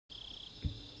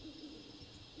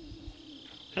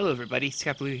Hello everybody,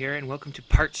 Scott Blue here, and welcome to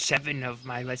part 7 of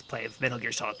my Let's Play of Metal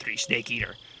Gear Solid 3 Snake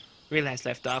Eater. We last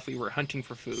left off, we were hunting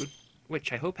for food,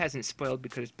 which I hope hasn't spoiled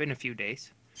because it's been a few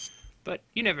days. But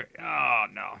you never... Oh,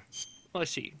 no. Well,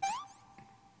 let's see.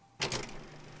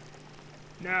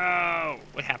 No!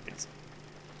 What happens?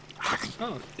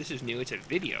 Oh, this is new, it's a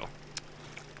video.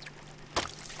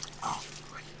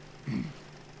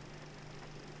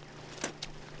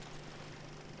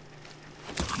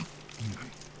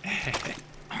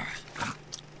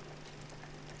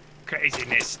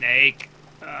 Craziness, Snake.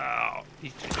 Oh,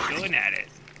 he's just going at it.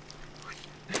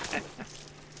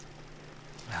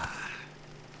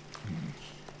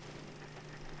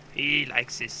 He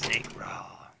likes his snake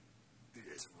raw. It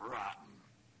is rotten.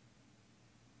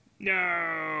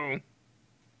 No!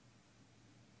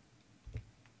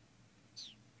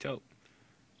 Dope.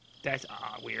 That's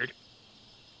weird.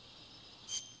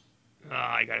 Oh,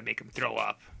 I gotta make him throw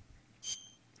up.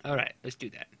 Alright, let's do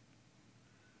that.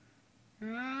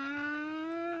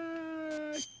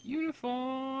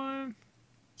 Uniform.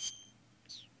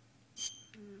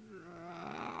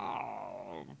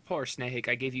 Oh, poor Snake,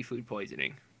 I gave you food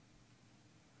poisoning.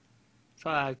 So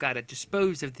I've gotta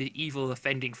dispose of the evil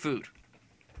offending food.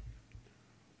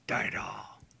 Darn it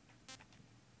all.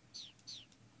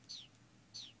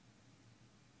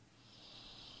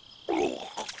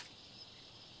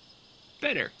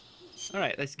 Better.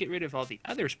 Alright, let's get rid of all the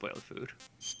other spoiled food.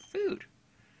 Food.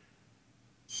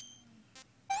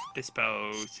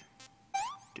 Dispose.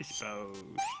 Dispose.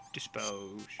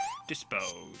 Dispose.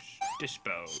 Dispose.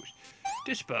 Dispose.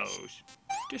 Dispose.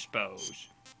 Dispose.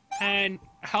 And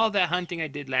all that hunting I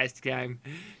did last time,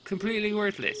 completely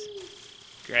worthless.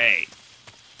 Great.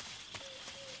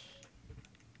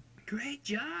 Great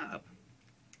job.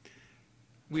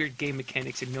 Weird game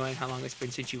mechanics of knowing how long it's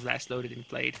been since you've last loaded and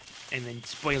played, and then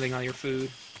spoiling all your food.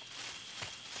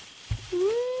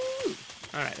 Woo!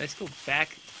 Alright, let's go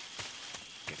back.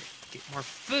 Gotta get more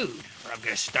food, or I'm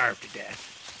gonna starve to death.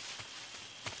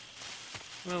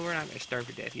 Well, we're not gonna starve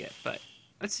to death yet, but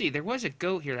let's see. There was a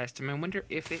goat here last time. I wonder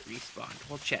if it respawned.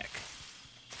 We'll check.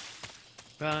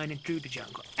 Running through the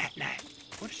jungle at night.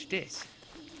 What is this?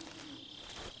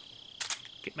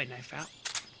 Get my knife out.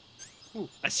 Ooh,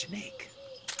 a snake.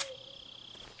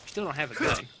 Still don't have a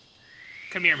gun.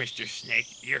 Come here, Mr. Snake.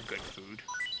 You're good food.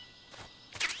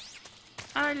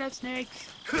 I love snakes.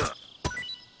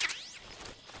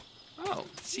 Oh,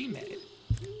 CMed.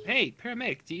 Hey,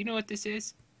 paramedic, do you know what this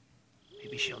is?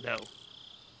 Maybe she'll know.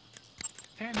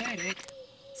 Paramedic.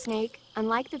 Snake,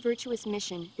 unlike the virtuous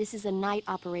mission, this is a night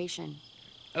operation.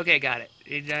 Okay, got it.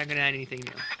 It's not gonna add anything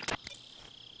new.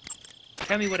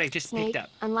 Tell me what I just Snake, picked up.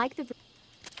 unlike the...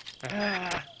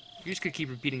 You're just gonna keep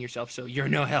repeating yourself, so you're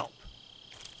no help.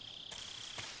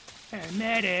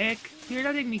 Paramedic, you're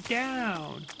letting me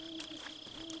down.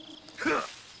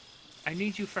 I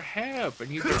need you for help, and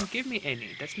you didn't give me any.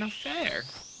 That's not fair.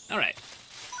 Alright.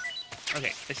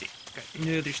 Okay, let's see. Got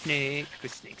another snake,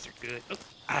 because snakes are good. Oh,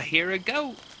 I hear a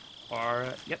goat.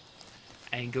 Or, yep.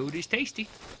 And goat is tasty.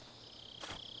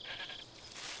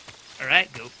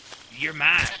 Alright, goat. You're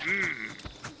mine.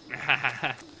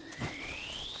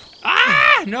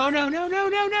 Ah! No, no, no, no,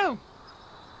 no, no!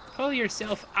 Pull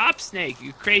yourself up, Snake,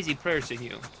 you crazy person,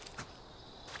 you.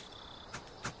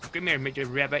 Come here,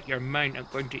 Mr. Rabbit, you're mine. I'm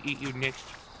going to eat you next.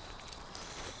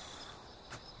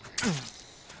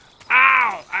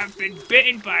 Ow! I've been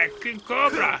bitten by a king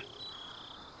cobra!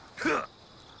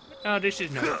 Oh, this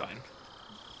is no fun.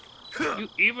 You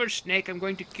evil snake, I'm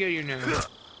going to kill you now.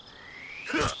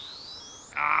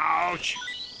 Ouch!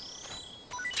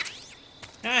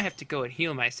 Now I have to go and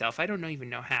heal myself. I don't even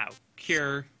know how.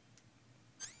 Cure.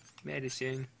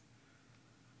 Medicine.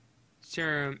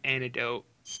 Serum. Antidote.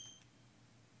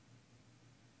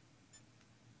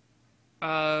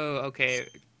 Oh, okay.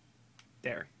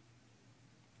 There.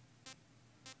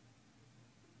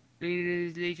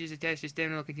 Leeches attached to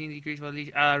stem will continue to decrease while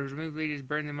leeches... remove leeches,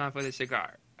 burn them off with a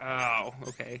cigar. Oh,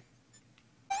 okay.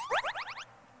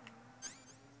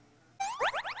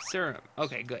 Serum.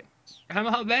 Okay, good. I'm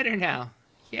all better now.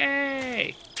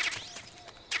 Yay!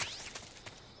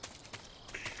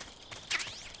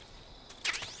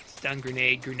 Stun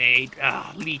grenade,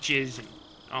 leeches, and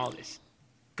all this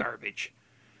garbage.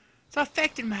 It's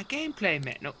affecting my gameplay,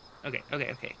 man. No, okay.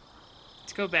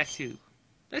 Let's go back to...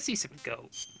 Let's see some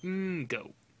goat.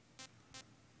 Goat.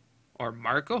 Or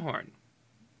Marco Horn.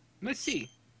 Let's see.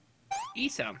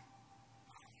 Eat some.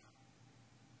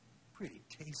 Pretty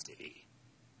tasty.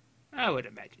 I would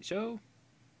imagine so.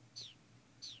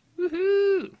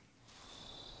 Woohoo!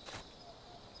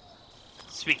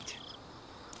 Sweet.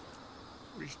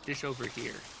 Where's this over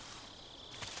here?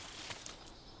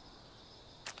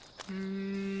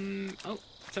 Oh,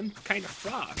 some kind of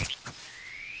frog.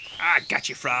 Ah, got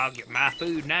you, frog. You're my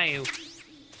food now.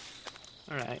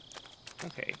 Alright.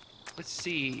 Okay. Let's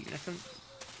see. Nothing.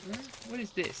 What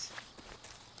is this?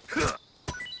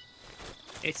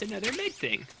 It's another med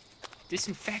thing.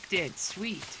 Disinfectant.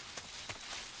 Sweet.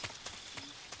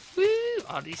 Woo!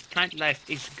 All this plant life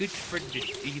is good for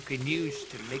you can use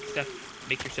to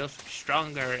make yourself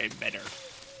stronger and better.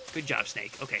 Good job,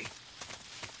 Snake. Okay.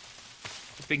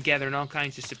 I've been gathering all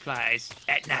kinds of supplies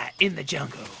at night in the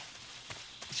jungle.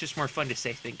 It's just more fun to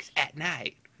say things at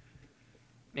night.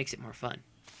 Makes it more fun.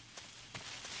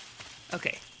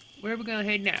 Okay, where are we gonna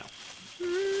head now?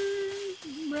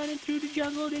 Running through the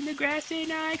jungle in the grass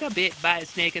and I got bit by a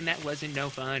snake and that wasn't no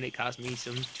fun. It caused me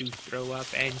some to throw up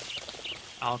and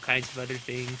all kinds of other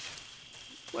things.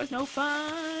 Was no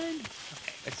fun.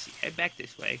 Okay, let's see. Head back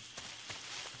this way.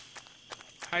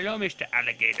 Hello, Mr.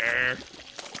 Alligator.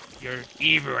 You're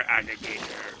evil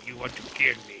alligator. You want to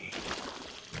kill me.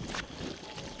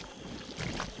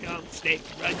 No, snake,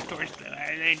 run towards the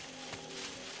island.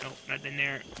 Nope, nothing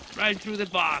there. Run through the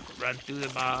bog. Run through the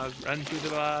bog. Run through the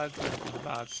bog. Run through the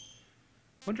bog.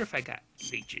 Wonder if I got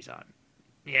leeches on.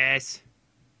 Yes.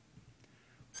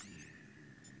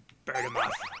 Burn them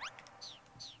off.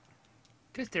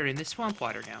 Because they're in the swamp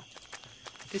water now.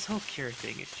 This whole cure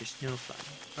thing is just no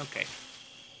fun. Okay.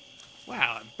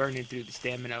 Wow, I'm burning through the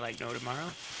stamina like no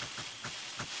tomorrow.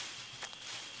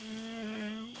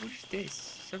 What is this?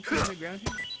 Something on the ground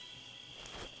here?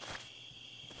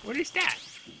 What is that?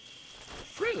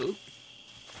 Fruit?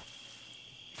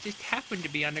 It just happened to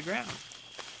be on the ground.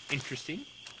 Interesting.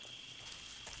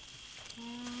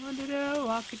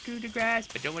 Walking through the grass,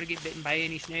 but don't want to get bitten by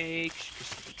any snakes, because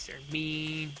snakes are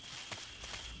mean.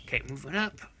 Okay, moving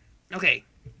up. Okay.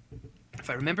 If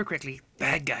I remember correctly,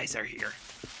 bad guys are here.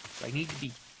 So I need to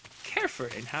be careful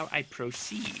in how I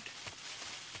proceed.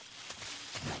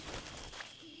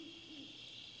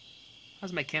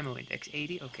 How's my camo index?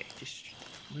 80? Okay, just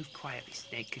move quietly,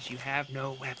 Snake, because you have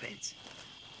no weapons.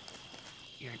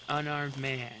 You're an unarmed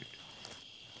man.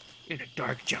 In a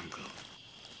dark jungle.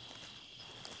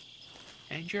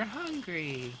 And you're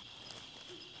hungry.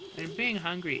 And being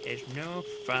hungry is no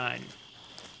fun.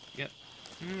 Yep.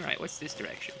 Alright, what's this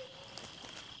direction?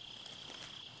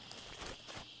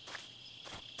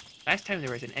 Last time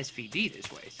there was an SVD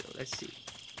this way, so let's see.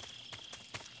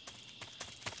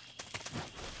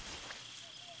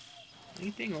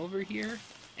 Anything over here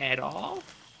at all?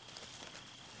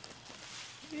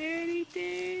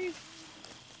 Anything?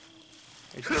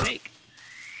 There's a snake.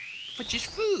 But just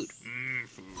food.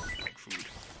 Food. Like food.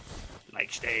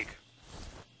 Like steak.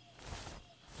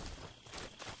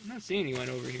 I'm not seeing anyone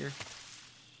over here.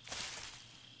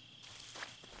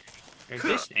 There's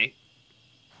this snake.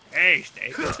 Hey,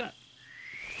 snake. What's up?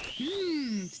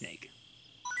 Snake.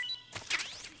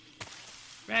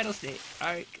 Rattlesnake.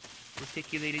 Alright.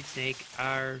 Reticulated snake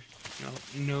are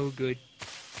no good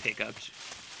pickups.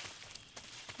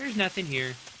 There's nothing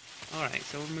here. Alright,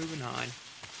 so we're moving on.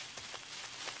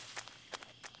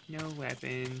 No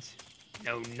weapons.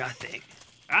 No nothing.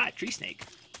 Ah, tree snake.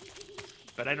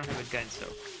 But I don't have a gun, so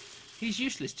he's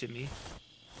useless to me.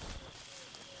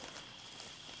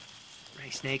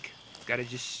 Right, snake. Gotta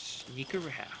just sneak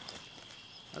around.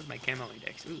 How's my camo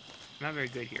index? Ooh, not very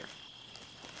good here.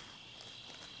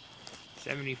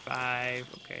 75,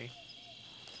 okay.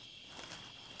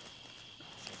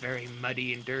 It's very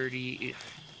muddy and dirty.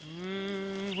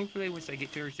 Hopefully once I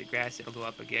get towards the grass, it'll go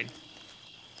up again.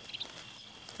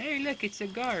 Hey, look, it's a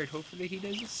guard. Hopefully he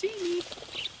doesn't see me.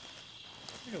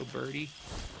 Hello, birdie.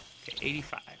 Okay,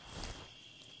 85.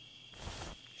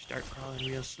 Start crawling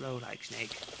real slow like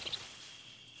Snake.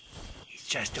 He's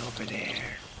just over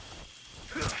there.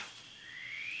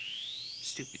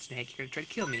 Stupid snake, you're gonna try to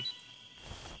kill me.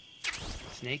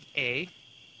 Snake A.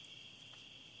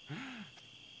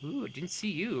 Ooh, I didn't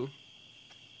see you.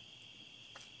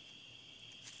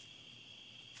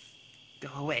 Go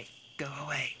away. Go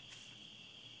away.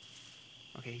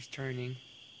 Okay, he's turning.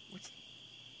 What's...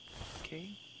 Okay.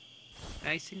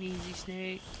 Nice and easy,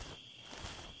 snake.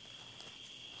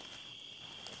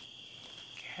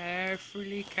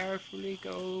 Carefully, carefully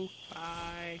go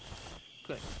by.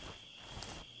 Good.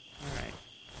 Alright.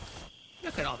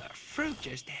 Look at all that fruit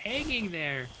just hanging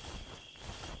there.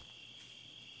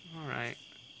 Alright.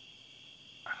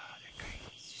 Oh, that guy.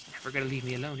 He's just never gonna leave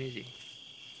me alone, is he?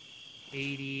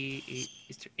 88.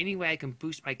 Is there any way I can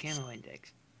boost my camo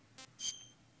index?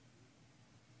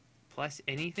 Plus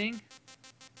anything?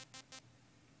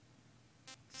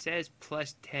 Says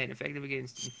plus 10. Effective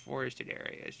against forested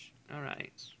areas.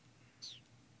 Alright.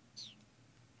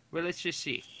 Well, let's just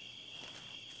see.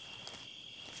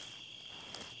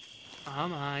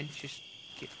 Come on, just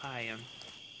get by him.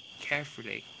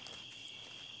 Carefully.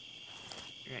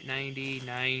 You're at 90,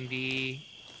 90.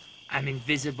 I'm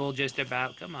invisible just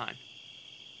about. Come on.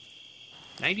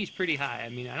 90 is pretty high. I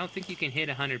mean, I don't think you can hit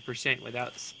 100%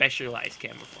 without specialized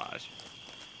camouflage.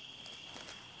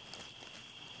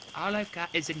 All I've got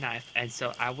is a knife, and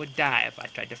so I would die if I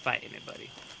tried to fight anybody.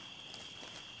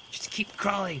 Just keep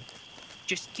crawling.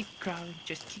 Just keep crawling.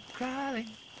 Just keep crawling.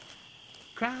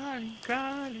 Crawling,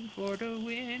 crawling for the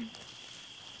win.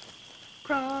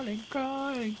 Crawling,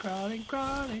 crawling, crawling,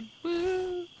 crawling.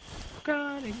 Woo!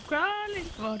 Crawling, crawling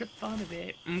for the fun of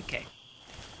it. Okay.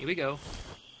 Here we go.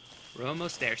 We're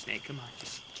almost there, Snake. Come on,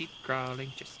 just keep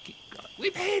crawling. Just keep crawling.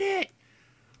 We made it!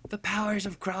 The powers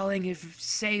of crawling have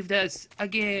saved us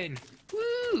again.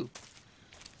 Woo!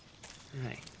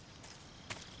 Alright.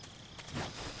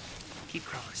 Keep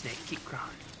crawling, Snake. Keep crawling.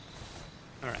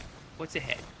 Alright. What's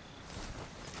ahead?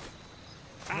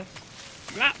 Ah.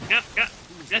 Ah, no, no.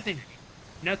 Nothing.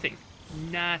 Nothing.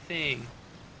 Nothing.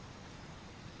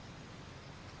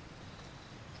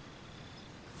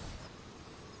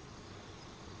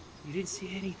 You didn't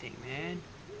see anything, man.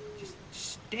 Just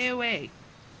stay away.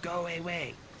 Go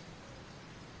away.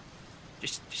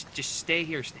 Just stay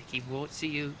here, Snake. He won't see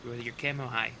you whether your camo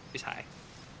high is high.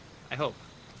 I hope.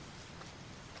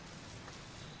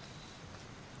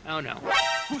 Oh no.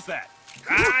 Who's that?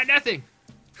 Ah, nothing.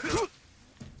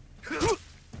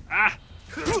 Ah,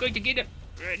 I'm going to get him.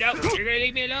 No, you're gonna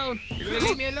leave me alone. You're gonna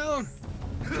leave me alone.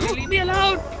 You're gonna leave me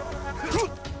alone.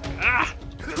 Ah,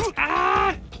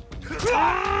 ah,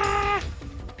 ah.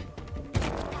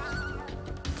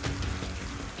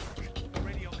 The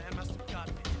radio man must have got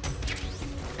me.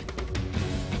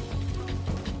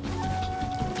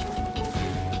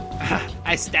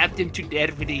 I stabbed him to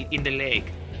death in the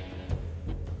leg.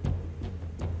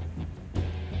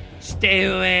 Stay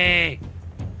away.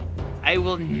 I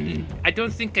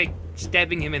don't think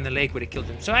stabbing him in the leg would have killed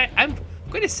him. So I'm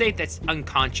going to say that's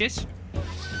unconscious.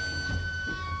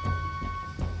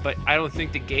 But I don't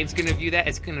think the game's going to view that.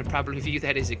 It's going to probably view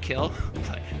that as a kill.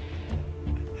 But,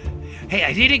 hey,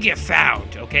 I didn't get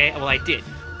found, okay? Well, I did.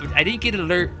 But I didn't get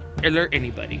alert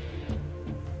anybody.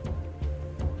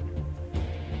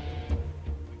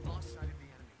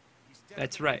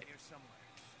 That's right.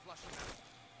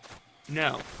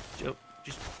 No. So,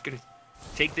 just going to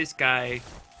take this guy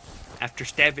after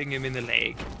stabbing him in the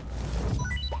leg.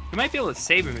 You might be able to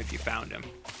save him if you found him.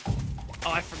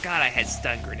 Oh, I forgot I had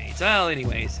stun grenades. Well,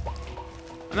 anyways.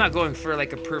 I'm not going for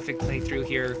like a perfect playthrough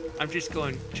here. I'm just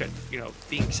going to,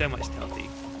 being somewhat stealthy.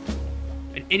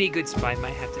 And any good spy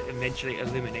might have to eventually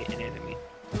eliminate an enemy.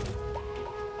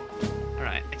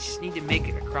 Alright, I just need to make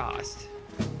it across.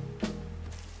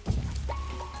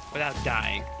 Without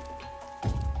dying.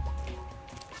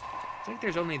 It's like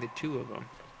there's only the two of them.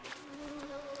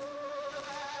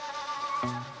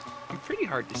 I'm pretty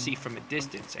hard to see from a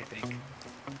distance, I think.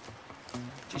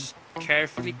 Just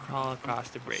carefully crawl across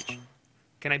the bridge.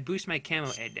 Can I boost my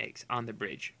camo eggs on the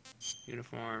bridge?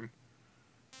 Uniform.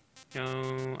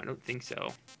 No, I don't think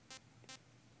so.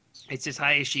 It's as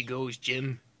high as she goes,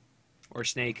 Jim. Or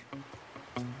Snake.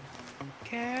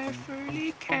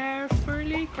 Carefully,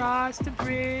 carefully cross the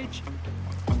bridge.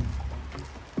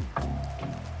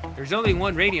 There's only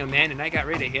one radio man, and I got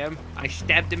rid of him. I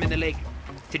stabbed him in the leg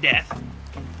to death.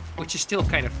 Which is still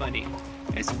kind of funny.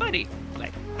 It's funny.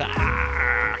 Like,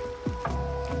 ah!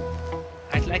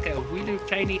 I was like a little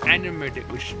tiny animal that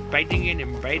was biting him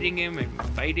and biting him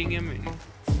and biting him and...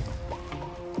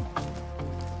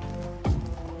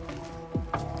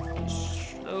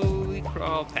 slowly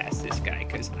crawl past this guy,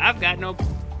 because I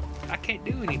can't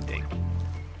do anything.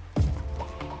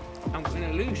 I'm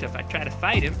gonna lose if I try to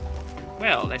fight him.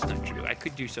 Well, that's not true. I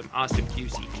could do some awesome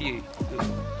QCQ,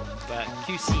 but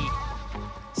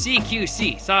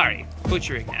CQC, sorry,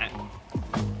 butchering that.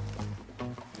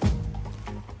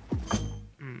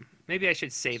 Maybe I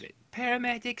should save it.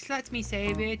 Paramedics, let me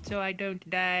save it so I don't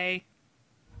die.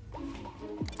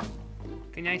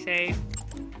 Can I save?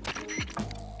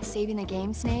 Saving the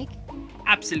game, Snake?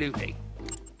 Absolutely.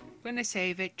 I'm gonna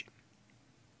save it.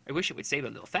 I wish it would save a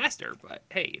little faster, but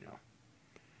hey,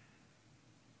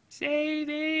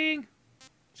 Saving!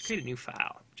 Let's create a new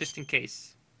file, just in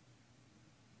case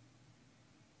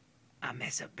I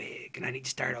mess up big and I need to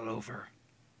start all over.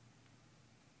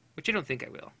 Which I don't think I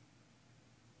will.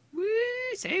 Woo!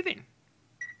 Saving!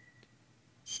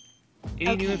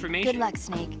 Any new information? Good luck,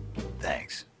 Snake.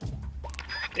 Thanks.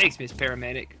 Thanks, Miss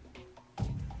Paramedic.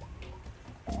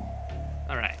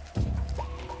 Alright.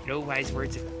 No wise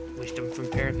words of wisdom from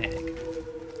Paramedic.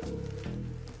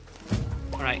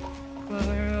 Alright.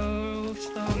 Go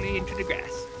slowly into the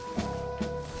grass.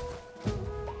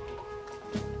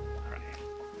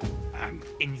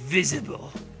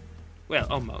 invisible. Well,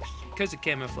 almost. Because of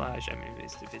camouflage, I'm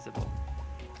invisible.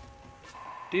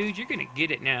 Dude, you're gonna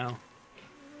get it now.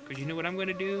 Because you know what I'm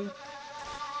gonna do?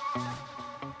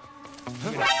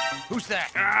 Who's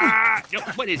that? Ah! No,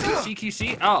 what is it?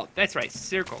 CQC? Oh, that's right.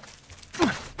 Circle.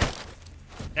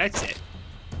 That's it.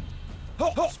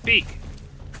 Speak.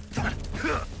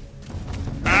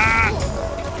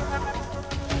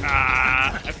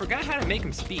 I forgot how to make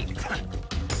him speak.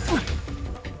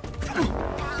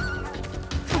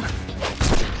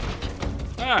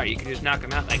 Oh, you can just knock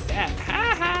him out like that.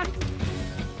 Ha ha!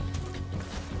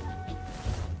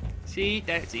 See,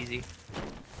 that's easy.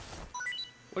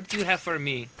 What do you have for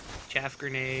me? Chaff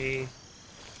grenade.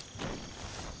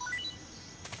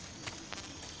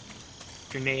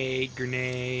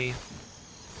 Grenade.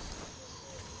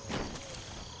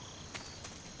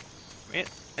 Right,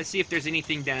 let's see if there's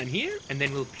anything down here, and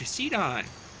then we'll proceed on.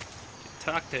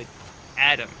 Talk to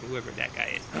Adam, whoever that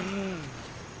guy is.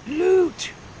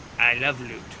 Loot! I love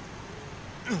loot.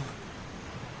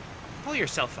 Pull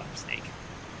yourself up, Snake.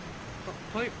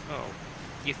 Oh,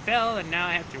 you fell, and now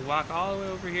I have to walk all the way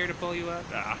over here to pull you up?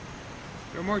 Ah,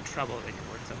 you're more trouble than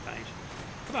you're worth sometimes.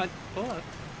 Come on, pull up.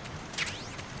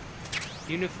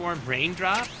 Uniform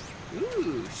raindrop?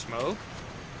 Ooh, smoke.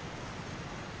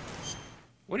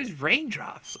 What does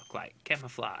raindrops look like?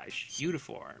 Camouflage.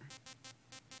 Uniform.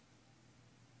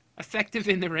 Effective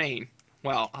in the rain.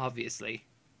 Well, obviously.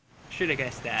 Should have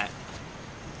guessed that.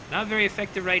 Not very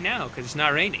effective right now, because it's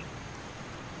not raining.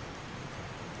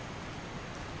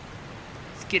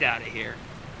 Let's get out of here.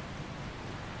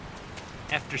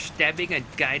 After stabbing a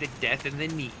guy to death in the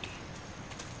knee.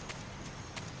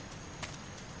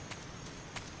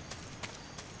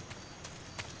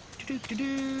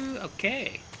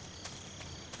 Okay.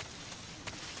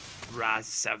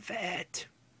 Razavet.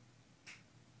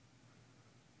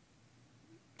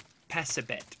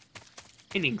 Passabet.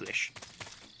 In English.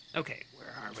 Okay,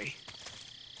 where are we?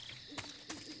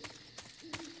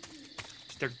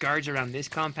 Is there guards around this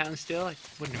compound still? I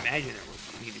wouldn't imagine there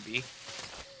would need to be.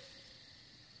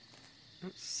 I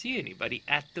don't see anybody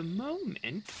at the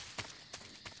moment.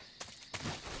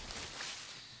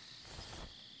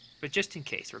 But just in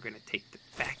case, we're going to take the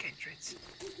back entrance.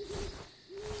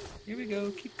 Here we go.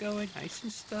 Keep going. Nice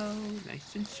and slow.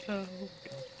 Nice and slow.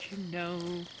 Don't you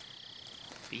know?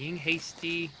 Being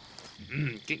hasty.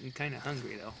 Getting kind of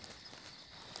hungry, though.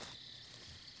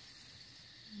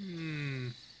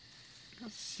 I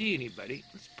don't see anybody.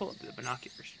 Let's pull up the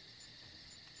binoculars.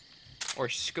 Or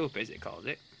scope, as it calls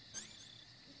it.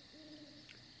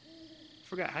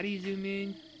 Forgot. How do you zoom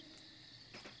in?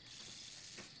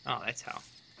 Oh, that's how.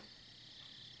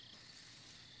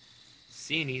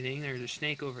 See anything? There's a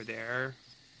snake over there.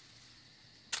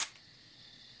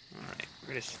 Alright, we're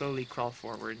gonna slowly crawl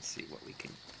forward and see what we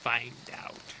can find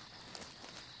out.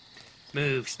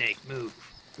 Move, snake, move.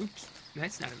 Oops,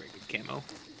 that's not a very good camo.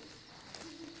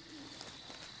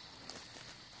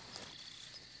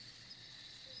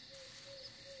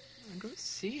 I don't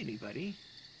see anybody.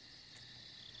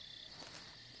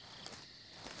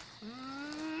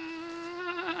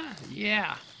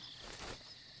 Yeah.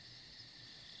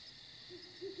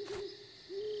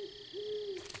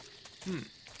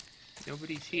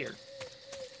 Nobody's here.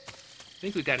 I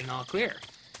think we got an all clear.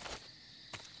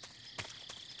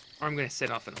 Or I'm going to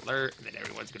set off an alert, and then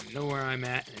everyone's going to know where I'm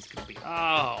at, and it's going to be,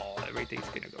 oh, everything's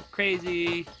going to go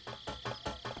crazy.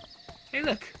 Hey,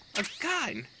 look, a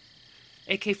gun!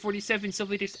 AK-47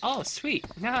 Sylvatus. Oh, sweet.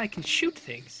 Now I can shoot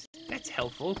things. That's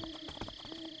helpful.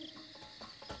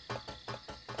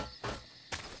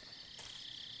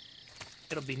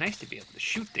 It'll be nice to be able to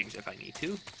shoot things if I need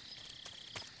to.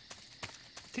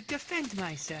 To defend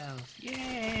myself.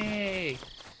 Yay!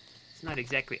 It's not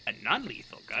exactly a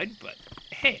non-lethal gun, but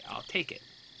hey, I'll take it.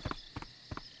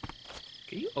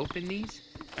 Can you open these?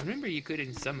 I remember you could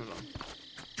in some of them.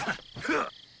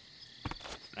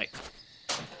 Like,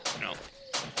 no.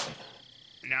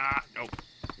 Nah, nope.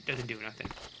 It doesn't do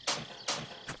nothing.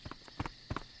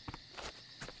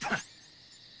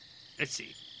 Let's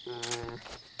see.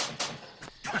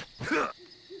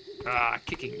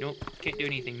 Kicking. Nope. Can't do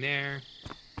anything there.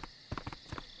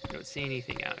 Don't see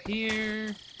anything out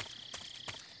here.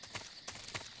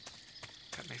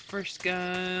 Got my first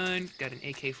gun. Got an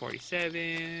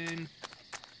AK-47.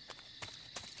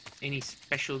 Any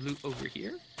special loot over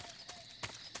here?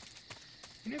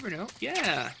 You never know.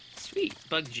 Yeah. Sweet.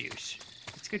 Bug juice.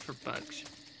 It's good for bugs.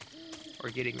 Or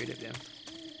getting rid of them.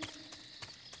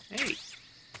 Hey.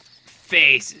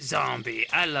 Face zombie.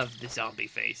 I love the zombie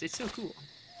face. It's so cool.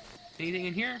 Anything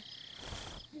in here?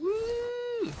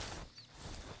 Woo!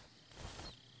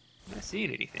 I'm not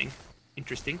seeing anything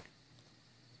interesting.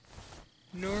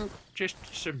 nor just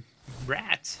some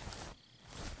rats.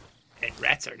 And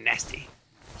rats are nasty.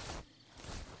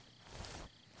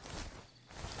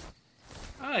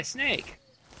 Oh, a snake.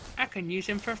 I can use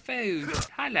him for food.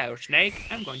 Hello, snake.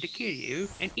 I'm going to kill you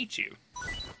and eat you.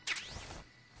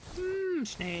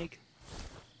 Snake.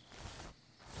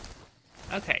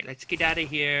 Okay, let's get out of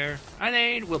here. I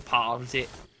think we'll pause it,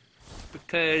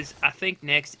 because I think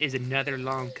next is another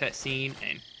long cutscene,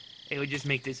 and it would just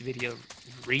make this video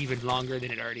even longer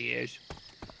than it already is.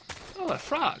 Oh, a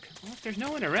frog. Well, if there's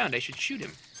no one around, I should shoot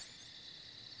him.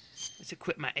 Let's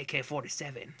equip my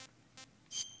AK-47.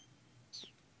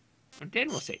 And then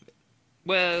we'll save it.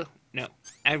 Well, no.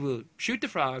 I will shoot the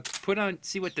frog,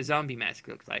 see what the zombie mask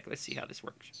looks like. Let's see how this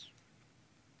works.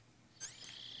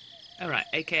 Alright,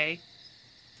 AK.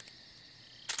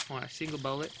 Want a single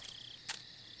bullet.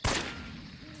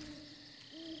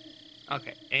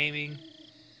 Okay, aiming.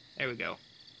 There we go.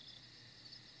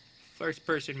 First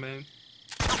person mode.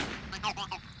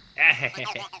 I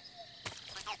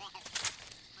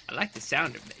like the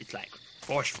sound of it. It's like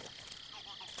forceful.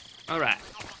 Alright.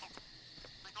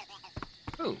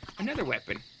 Oh, another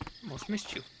weapon. Almost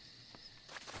missed you.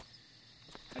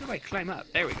 How do I climb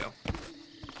up? There we go.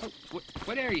 Oh,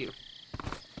 what are you?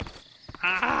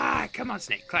 Ah, come on,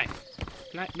 snake, climb.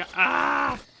 No,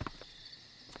 ah!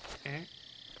 Okay.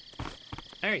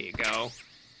 There you go.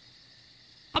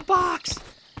 A box!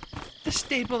 The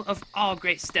staple of all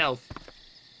great stealth.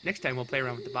 Next time we'll play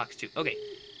around with the box too. Okay.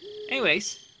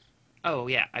 Anyways. Oh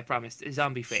yeah, I promised. A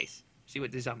zombie face. See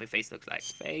what the zombie face looks like.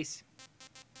 Face.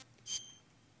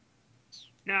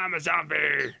 No, I'm a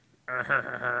zombie.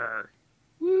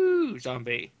 Woo,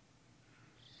 zombie.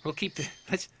 We'll keep the.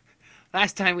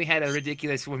 Last time we had a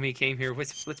ridiculous when we came here.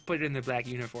 Let's put it in the black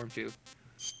uniform too.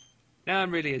 Now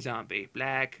I'm really a zombie.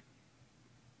 Black.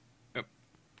 Oh.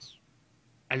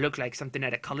 I look like something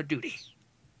out of Call of Duty.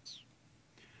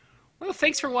 Well,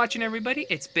 thanks for watching, everybody.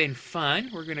 It's been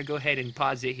fun. We're gonna go ahead and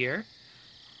pause it here.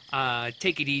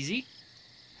 Take it easy.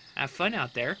 Have fun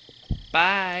out there.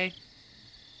 Bye.